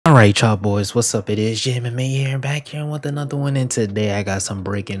Alright, y'all boys, what's up? It is Jim and May here, back here with another one, and today I got some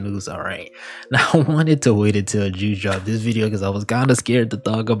breaking news. Alright, now I wanted to wait until Juice dropped this video because I was kind of scared to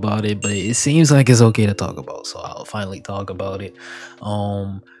talk about it, but it seems like it's okay to talk about, so I'll finally talk about it.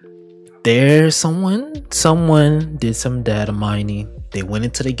 There's someone did some data mining. They went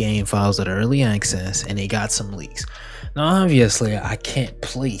into the game files at early access and they got some leaks. Now obviously I can't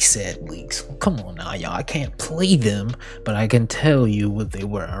play said leaks, come on now y'all, I can't play them, but I can tell you what they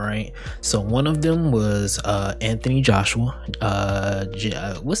were. All right, so one of them was Anthony Joshua,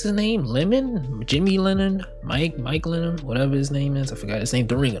 what's his name, Jimmy Lennon, Mike Lennon, whatever his name is, I forgot his name,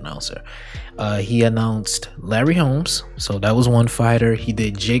 the ring announcer. He announced Larry Holmes, so that was one fighter. He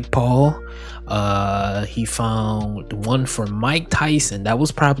did Jake Paul. He found one for Mike Tyson. That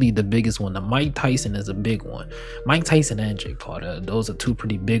was probably the biggest one. The Mike Tyson is a big one. Mike Tyson and Jake Paul, those are two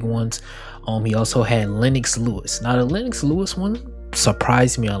pretty big ones. He also had Lennox Lewis. Now the Lennox Lewis one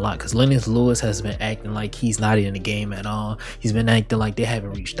surprised me a lot because Lennox Lewis has been acting like he's not in the game at all. He's been acting like they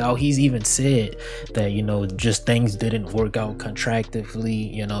haven't reached out. He's even said that, you know, just things didn't work out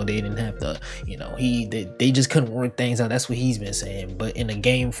contractively. You know, they didn't have the, you know, they just couldn't work things out. That's what he's been saying. But in the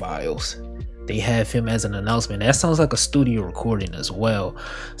game files, they have him as an announcement. That sounds like a studio recording as well.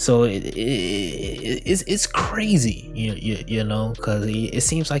 So it's crazy, you know, because it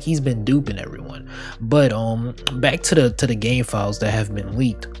seems like he's been duping everyone. But back to the game files that have been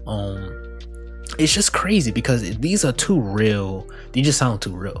leaked. It's just crazy because these are too real. They just sound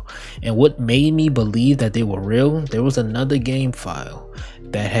too real. And what made me believe that they were real, there was another game file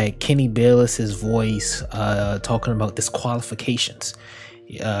that had Kenny Bayless's voice talking about disqualifications.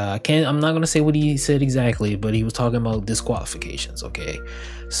 I'm not gonna say what he said exactly, but he was talking about disqualifications. Okay,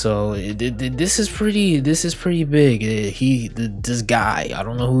 so this is pretty big. This guy, I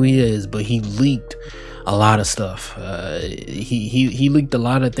don't know who he is, but he leaked a lot of stuff. He leaked a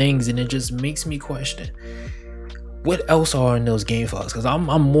lot of things, and it just makes me question what else are in those game files, because I'm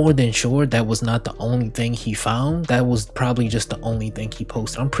more than sure that was not the only thing he found. That was probably just the only thing he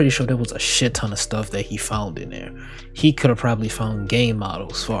posted. I'm pretty sure there was a shit ton of stuff that he found in there. He could have probably found game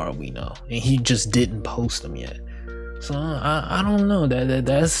models, far as we know, and he just didn't post them yet. So I don't know.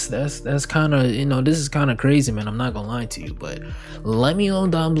 That's kind of, you know, this is kind of crazy, man. I'm not gonna lie to you, but let me know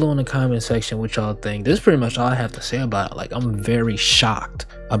down below in the comment section what y'all think. This is pretty much all I have to say about it. Like, I'm very shocked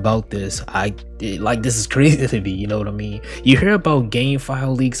about this. This is crazy to me, you know what I mean? You hear about game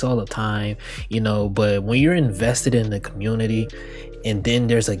file leaks all the time, you know, but when you're invested in the community and then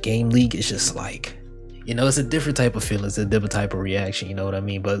there's a game leak, it's just like, you know, it's a different type of feeling. It's a different type of reaction, you know what I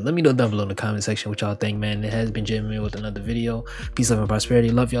mean? But let me know down below in the comment section what y'all think, man. It has been Jimmy with another video. Peace, love, and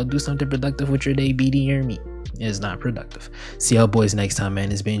prosperity. Love y'all. Do something productive with your day. BD or me. It's not productive. See y'all boys next time,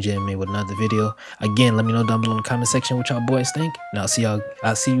 man. It's been Jimmy with another video. Again, let me know down below in the comment section what y'all boys think. And I'll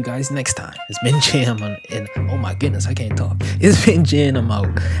see you guys next time. It's been Jim, and oh my goodness, I can't talk. It's been Jim. I'm out.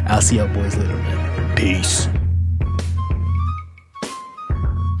 I'll see y'all boys later, man. Peace.